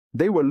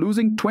They were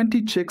losing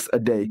 20 chicks a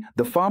day.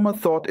 The farmer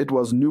thought it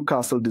was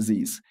Newcastle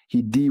disease.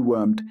 He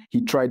dewormed,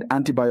 he tried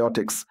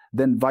antibiotics,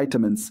 then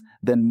vitamins,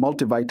 then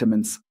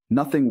multivitamins.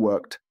 Nothing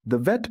worked. The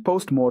vet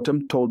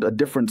postmortem told a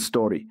different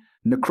story: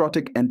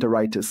 necrotic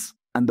enteritis.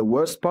 And the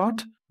worst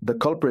part? The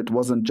culprit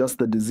wasn't just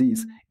the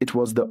disease, it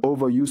was the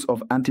overuse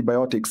of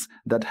antibiotics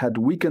that had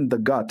weakened the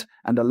gut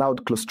and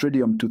allowed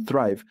Clostridium to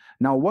thrive.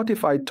 Now, what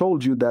if I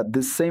told you that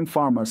this same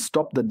farmer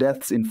stopped the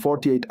deaths in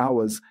 48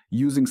 hours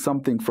using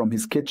something from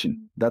his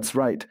kitchen? That's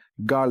right,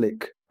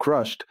 garlic,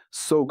 crushed,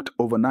 soaked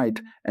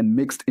overnight, and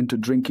mixed into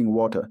drinking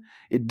water.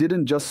 It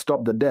didn't just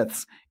stop the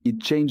deaths,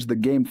 it changed the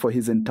game for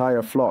his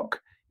entire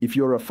flock. If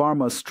you're a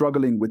farmer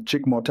struggling with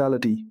chick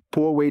mortality,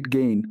 poor weight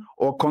gain,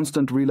 or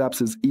constant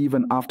relapses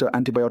even after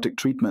antibiotic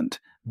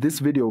treatment, this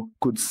video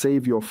could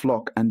save your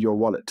flock and your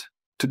wallet.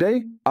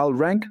 Today, I'll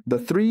rank the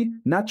 3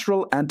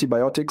 natural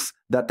antibiotics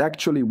that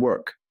actually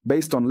work,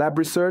 based on lab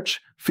research,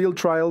 field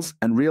trials,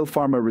 and real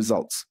farmer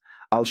results.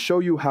 I'll show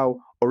you how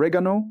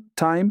oregano,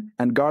 thyme,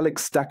 and garlic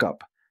stack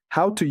up,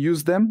 how to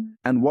use them,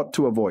 and what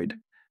to avoid.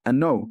 And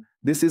no,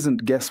 this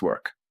isn't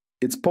guesswork.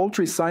 It's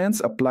poultry science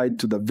applied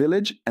to the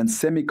village and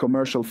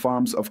semi-commercial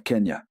farms of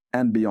Kenya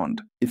and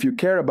beyond. If you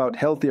care about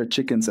healthier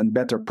chickens and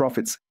better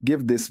profits,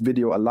 give this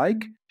video a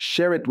like,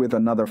 share it with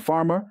another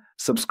farmer,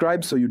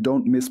 subscribe so you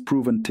don't miss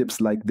proven tips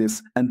like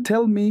this, and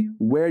tell me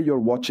where you're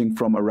watching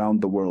from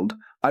around the world.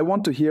 I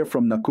want to hear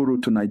from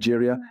Nakuru to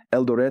Nigeria,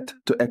 Eldoret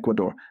to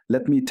Ecuador.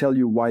 Let me tell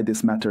you why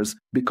this matters,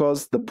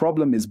 because the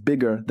problem is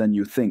bigger than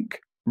you think.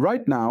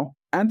 Right now,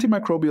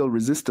 antimicrobial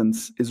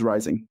resistance is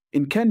rising.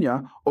 In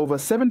Kenya, over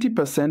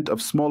 70% of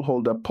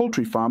smallholder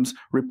poultry farms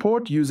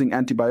report using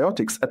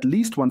antibiotics at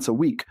least once a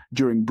week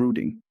during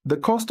brooding. The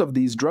cost of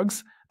these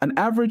drugs? An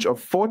average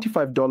of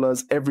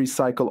 $45 every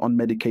cycle on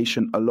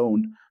medication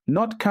alone,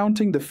 not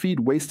counting the feed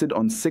wasted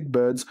on sick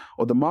birds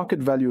or the market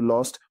value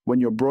lost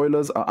when your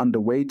broilers are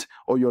underweight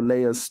or your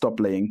layers stop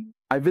laying.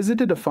 I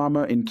visited a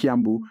farmer in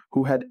Kiambu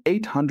who had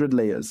 800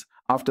 layers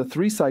after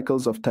 3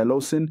 cycles of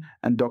tylosin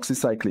and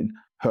doxycycline.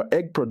 Her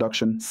egg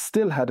production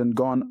still hadn't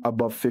gone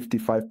above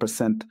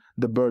 55%.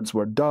 The birds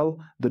were dull,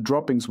 the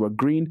droppings were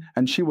green,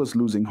 and she was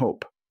losing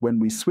hope. When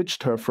we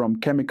switched her from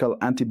chemical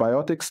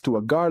antibiotics to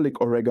a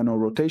garlic oregano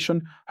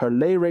rotation, her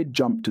lay rate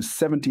jumped to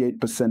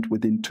 78%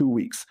 within 2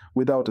 weeks,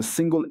 without a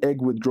single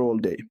egg withdrawal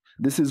day.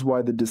 This is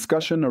why the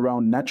discussion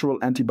around natural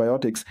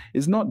antibiotics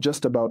is not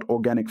just about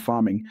organic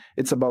farming.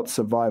 It's about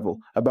survival,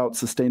 about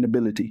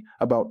sustainability,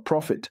 about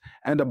profit,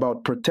 and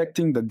about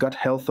protecting the gut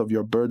health of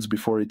your birds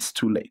before it's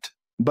too late.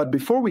 But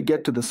before we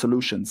get to the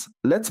solutions,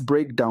 let's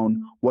break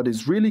down what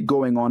is really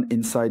going on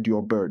inside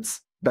your birds.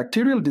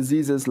 Bacterial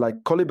diseases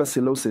like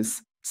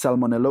colibacillosis,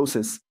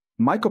 salmonellosis,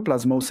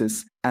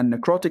 mycoplasmosis, and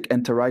necrotic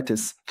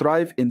enteritis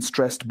thrive in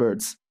stressed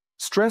birds.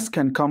 Stress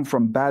can come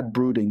from bad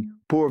brooding,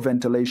 poor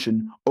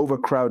ventilation,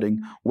 overcrowding,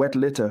 wet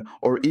litter,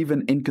 or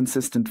even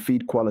inconsistent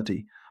feed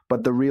quality.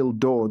 But the real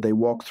door they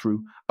walk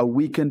through, a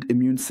weakened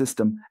immune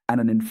system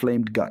and an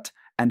inflamed gut.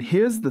 And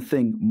here's the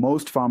thing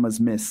most farmers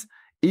miss.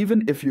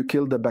 Even if you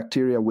kill the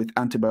bacteria with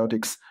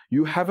antibiotics,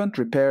 you haven't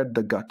repaired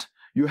the gut.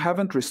 You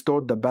haven't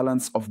restored the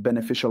balance of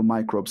beneficial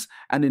microbes,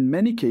 and in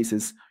many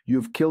cases,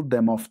 you've killed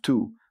them off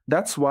too.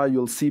 That's why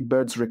you'll see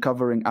birds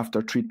recovering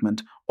after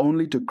treatment,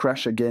 only to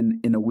crash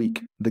again in a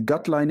week. The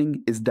gut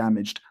lining is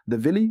damaged, the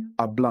villi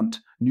are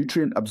blunt,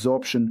 nutrient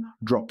absorption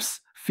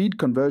drops, feed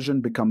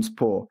conversion becomes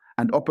poor,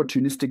 and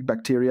opportunistic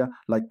bacteria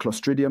like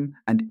Clostridium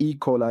and E.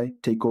 coli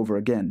take over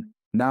again.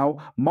 Now,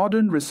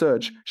 modern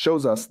research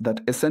shows us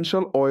that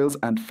essential oils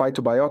and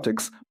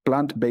phytobiotics,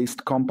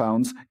 plant-based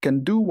compounds,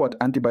 can do what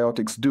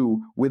antibiotics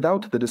do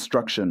without the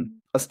destruction.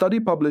 A study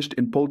published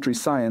in Poultry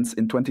Science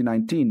in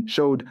 2019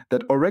 showed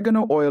that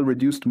oregano oil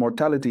reduced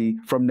mortality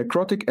from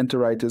necrotic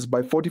enteritis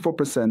by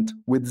 44%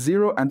 with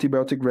 0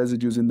 antibiotic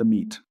residues in the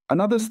meat.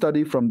 Another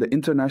study from the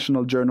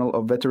International Journal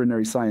of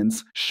Veterinary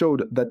Science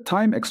showed that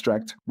thyme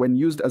extract, when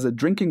used as a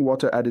drinking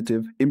water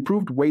additive,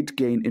 improved weight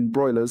gain in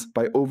broilers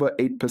by over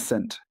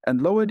 8%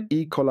 and lowered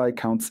E. coli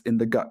counts in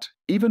the gut.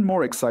 Even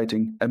more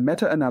exciting, a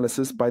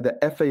meta-analysis by the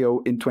FAO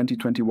in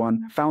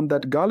 2021 found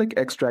that garlic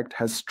extract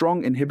has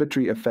strong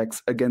inhibitory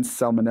effects against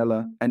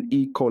Salmonella and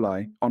E.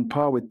 coli, on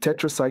par with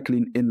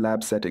tetracycline in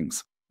lab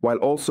settings, while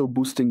also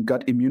boosting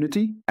gut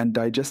immunity and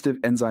digestive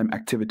enzyme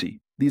activity.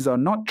 These are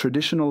not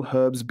traditional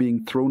herbs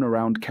being thrown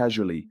around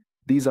casually.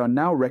 These are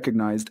now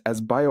recognized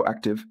as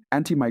bioactive,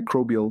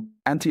 antimicrobial,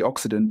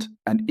 antioxidant,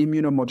 and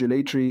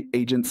immunomodulatory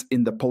agents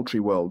in the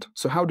poultry world.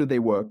 So how do they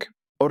work?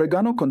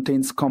 Oregano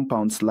contains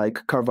compounds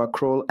like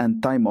carvacrol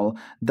and thymol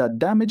that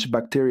damage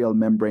bacterial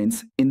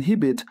membranes,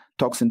 inhibit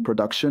toxin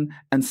production,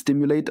 and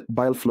stimulate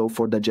bile flow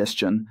for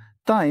digestion.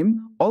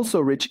 Thyme, also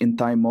rich in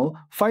thymol,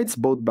 fights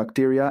both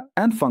bacteria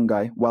and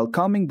fungi while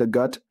calming the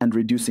gut and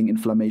reducing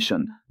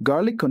inflammation.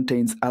 Garlic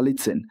contains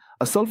allicin,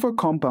 a sulfur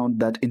compound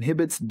that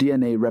inhibits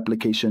DNA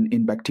replication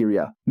in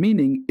bacteria,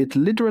 meaning it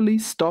literally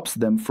stops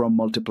them from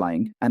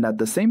multiplying, and at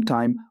the same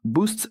time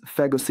boosts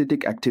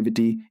phagocytic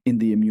activity in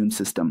the immune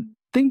system.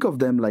 Think of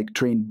them like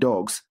trained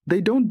dogs.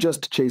 They don't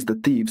just chase the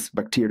thieves,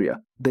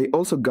 bacteria. They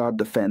also guard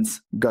the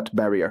fence, gut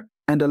barrier,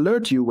 and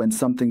alert you when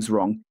something's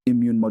wrong,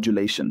 immune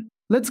modulation.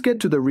 Let's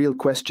get to the real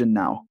question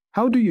now.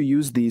 How do you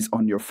use these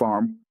on your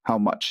farm? How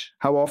much?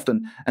 How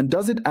often? And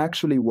does it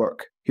actually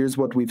work? Here's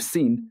what we've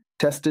seen,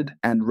 tested,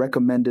 and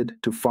recommended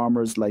to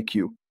farmers like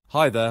you.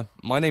 Hi there,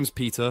 my name's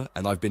Peter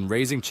and I've been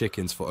raising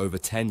chickens for over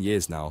 10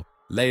 years now.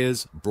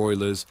 Layers,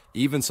 broilers,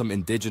 even some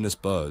indigenous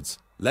birds.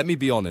 Let me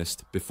be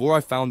honest, before I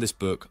found this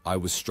book, I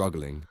was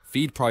struggling.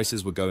 Feed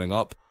prices were going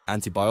up,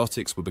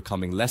 antibiotics were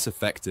becoming less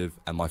effective,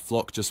 and my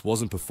flock just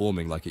wasn't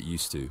performing like it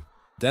used to.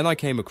 Then I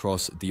came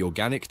across The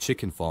Organic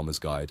Chicken Farmer's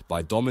Guide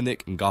by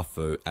Dominic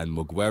Ngafo and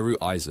Mugweru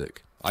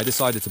Isaac. I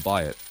decided to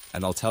buy it,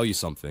 and I'll tell you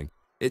something.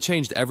 It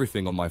changed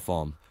everything on my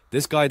farm.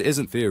 This guide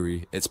isn't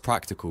theory, it's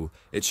practical.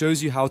 It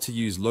shows you how to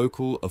use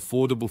local,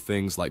 affordable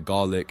things like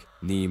garlic,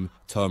 neem,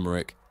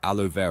 turmeric,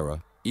 aloe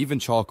vera, even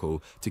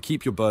charcoal, to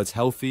keep your birds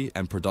healthy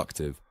and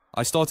productive.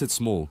 I started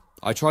small.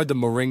 I tried the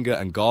moringa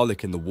and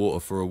garlic in the water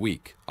for a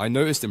week. I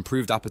noticed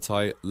improved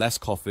appetite, less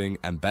coughing,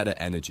 and better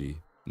energy.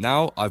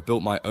 Now, I've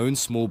built my own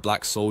small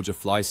black soldier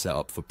fly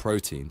setup for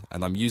protein,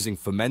 and I'm using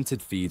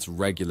fermented feeds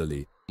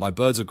regularly. My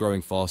birds are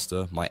growing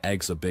faster, my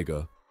eggs are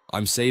bigger.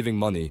 I'm saving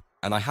money,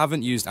 and I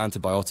haven't used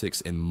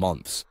antibiotics in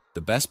months.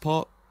 The best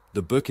part?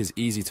 The book is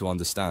easy to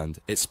understand.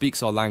 It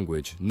speaks our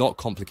language, not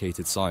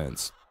complicated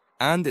science.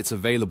 And it's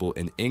available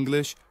in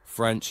English,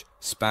 French,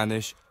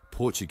 Spanish,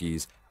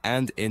 Portuguese,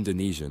 and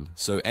Indonesian,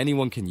 so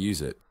anyone can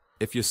use it.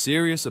 If you're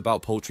serious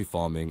about poultry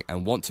farming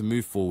and want to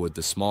move forward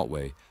the smart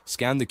way,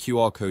 scan the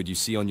QR code you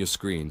see on your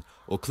screen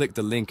or click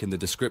the link in the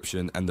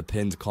description and the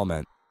pinned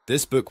comment.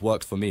 This book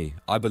worked for me.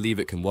 I believe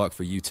it can work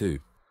for you too.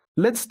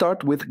 Let's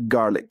start with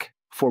garlic.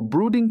 For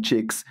brooding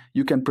chicks,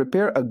 you can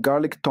prepare a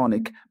garlic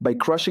tonic by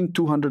crushing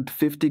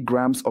 250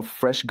 grams of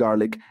fresh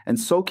garlic and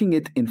soaking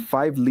it in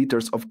 5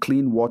 liters of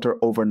clean water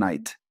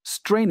overnight.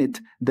 Strain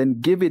it, then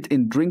give it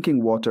in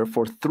drinking water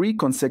for 3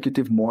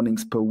 consecutive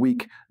mornings per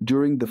week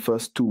during the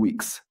first 2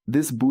 weeks.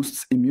 This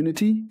boosts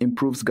immunity,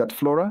 improves gut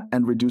flora,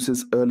 and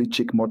reduces early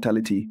chick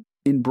mortality.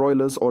 In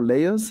broilers or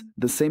layers,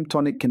 the same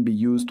tonic can be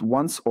used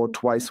once or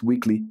twice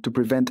weekly to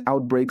prevent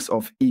outbreaks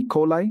of E.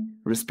 coli,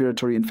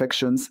 respiratory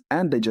infections,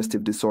 and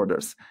digestive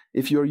disorders.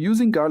 If you're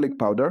using garlic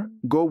powder,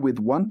 go with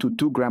 1 to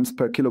 2 grams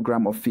per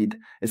kilogram of feed,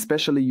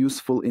 especially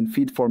useful in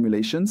feed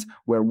formulations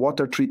where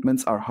water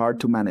treatments are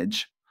hard to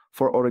manage.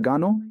 For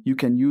oregano, you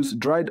can use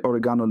dried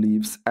oregano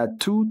leaves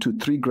at 2 to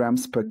 3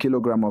 grams per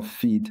kilogram of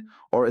feed,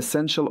 or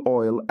essential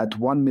oil at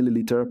 1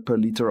 milliliter per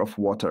liter of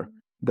water.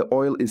 The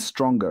oil is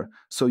stronger,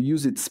 so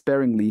use it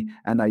sparingly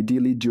and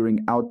ideally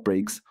during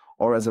outbreaks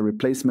or as a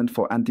replacement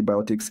for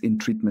antibiotics in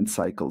treatment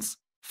cycles.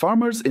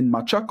 Farmers in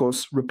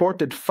Machacos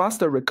reported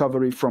faster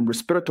recovery from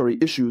respiratory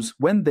issues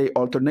when they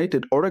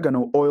alternated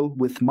oregano oil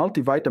with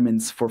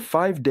multivitamins for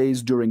 5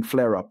 days during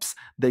flare-ups.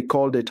 They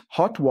called it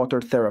hot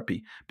water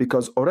therapy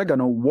because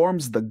oregano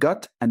warms the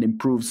gut and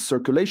improves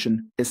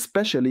circulation,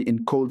 especially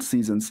in cold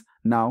seasons.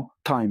 Now,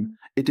 thyme.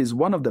 It is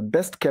one of the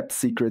best-kept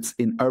secrets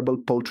in herbal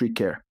poultry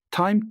care.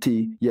 Thyme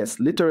tea,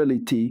 yes, literally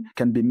tea,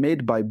 can be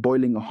made by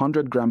boiling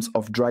 100 grams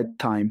of dried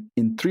thyme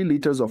in 3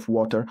 liters of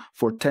water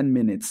for 10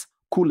 minutes,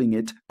 cooling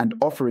it and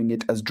offering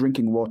it as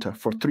drinking water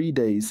for 3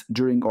 days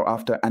during or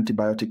after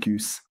antibiotic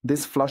use.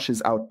 This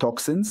flushes out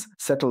toxins,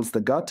 settles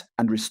the gut,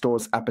 and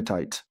restores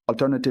appetite.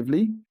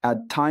 Alternatively,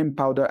 add thyme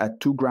powder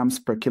at 2 grams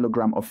per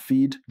kilogram of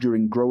feed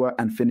during grower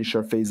and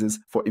finisher phases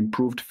for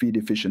improved feed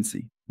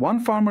efficiency. One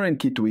farmer in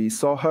Kitui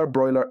saw her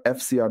broiler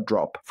FCR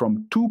drop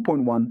from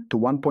 2.1 to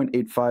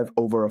 1.85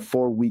 over a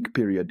 4-week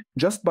period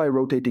just by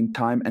rotating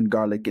thyme and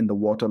garlic in the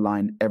water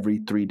line every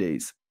 3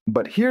 days.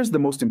 But here's the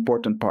most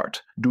important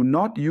part. Do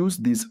not use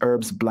these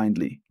herbs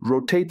blindly.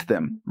 Rotate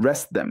them,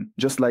 rest them.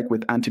 Just like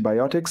with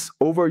antibiotics,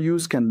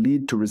 overuse can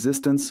lead to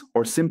resistance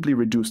or simply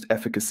reduced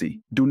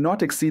efficacy. Do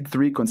not exceed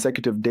 3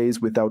 consecutive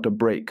days without a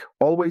break.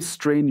 Always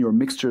strain your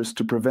mixtures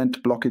to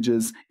prevent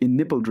blockages in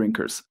nipple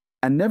drinkers.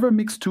 And never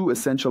mix 2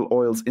 essential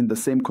oils in the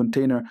same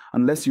container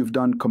unless you've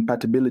done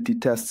compatibility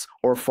tests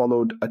or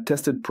followed a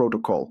tested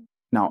protocol.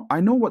 Now,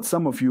 I know what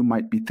some of you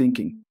might be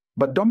thinking.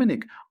 But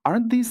Dominic,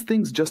 aren't these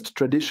things just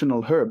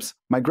traditional herbs?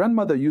 My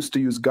grandmother used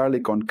to use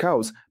garlic on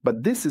cows,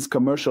 but this is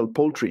commercial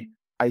poultry.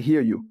 I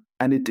hear you,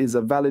 and it is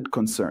a valid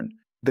concern.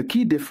 The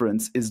key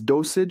difference is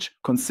dosage,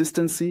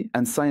 consistency,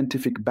 and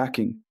scientific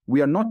backing.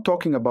 We are not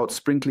talking about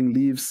sprinkling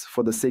leaves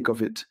for the sake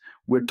of it.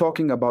 We're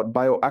talking about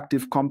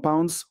bioactive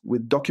compounds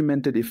with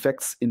documented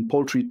effects in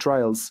poultry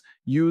trials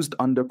used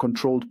under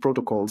controlled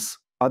protocols.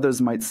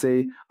 Others might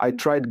say, I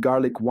tried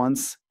garlic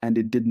once and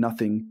it did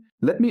nothing.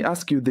 Let me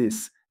ask you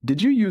this.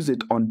 Did you use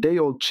it on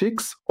day-old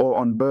chicks or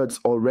on birds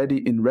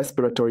already in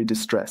respiratory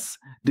distress?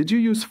 Did you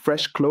use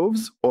fresh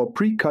cloves or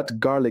pre-cut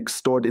garlic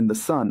stored in the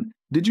sun?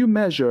 Did you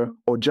measure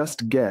or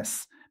just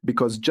guess?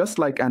 Because just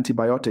like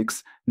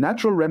antibiotics,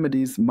 natural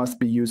remedies must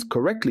be used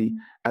correctly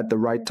at the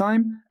right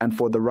time and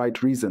for the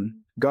right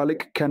reason.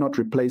 Garlic cannot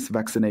replace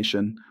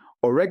vaccination.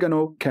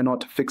 Oregano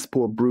cannot fix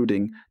poor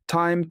brooding.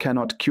 Thyme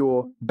cannot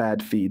cure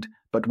bad feed.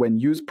 but when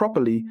used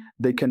properly,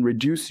 they can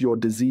reduce your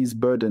disease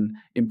burden,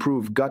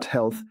 improve gut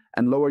health,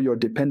 and lower your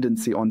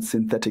dependency on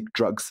synthetic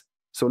drugs.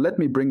 So let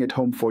me bring it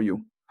home for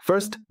you.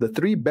 First, the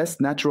 3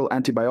 best natural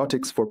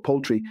antibiotics for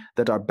poultry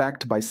that are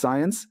backed by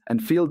science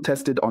and field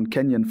tested on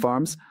Kenyan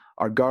farms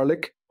are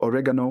garlic,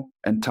 oregano,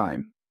 and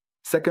thyme.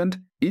 Second,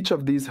 each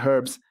of these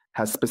herbs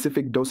has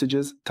specific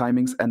dosages,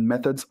 timings, and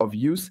methods of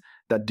use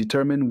that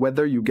determine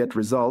whether you get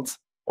results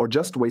or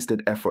just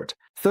wasted effort.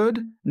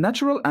 Third,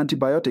 natural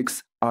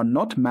antibiotics are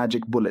not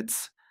magic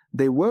bullets.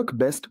 They work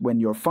best when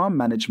your farm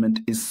management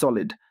is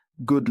solid: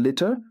 good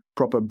litter,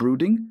 proper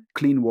brooding,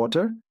 clean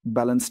water,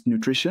 balanced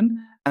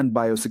nutrition, and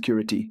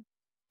biosecurity.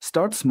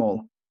 Start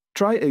small.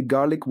 Try a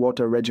garlic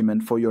water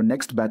regimen for your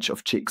next batch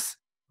of chicks.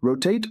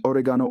 Rotate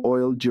oregano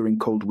oil during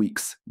cold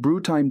weeks.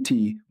 Brew thyme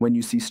tea when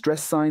you see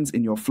stress signs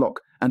in your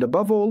flock. And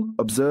above all,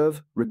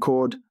 observe,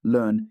 record,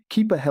 learn.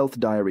 Keep a health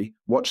diary.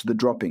 Watch the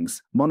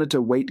droppings.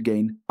 Monitor weight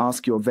gain.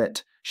 Ask your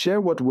vet.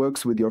 Share what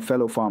works with your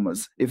fellow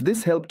farmers. If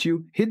this helped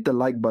you, hit the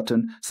like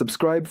button,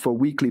 subscribe for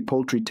weekly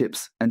poultry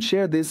tips, and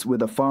share this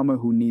with a farmer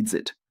who needs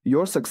it.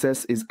 Your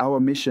success is our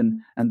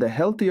mission, and the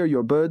healthier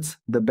your birds,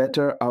 the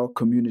better our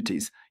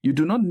communities. You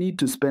do not need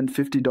to spend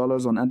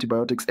 $50 on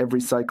antibiotics every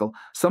cycle.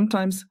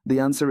 Sometimes the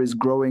answer is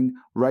growing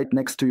right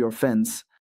next to your fence.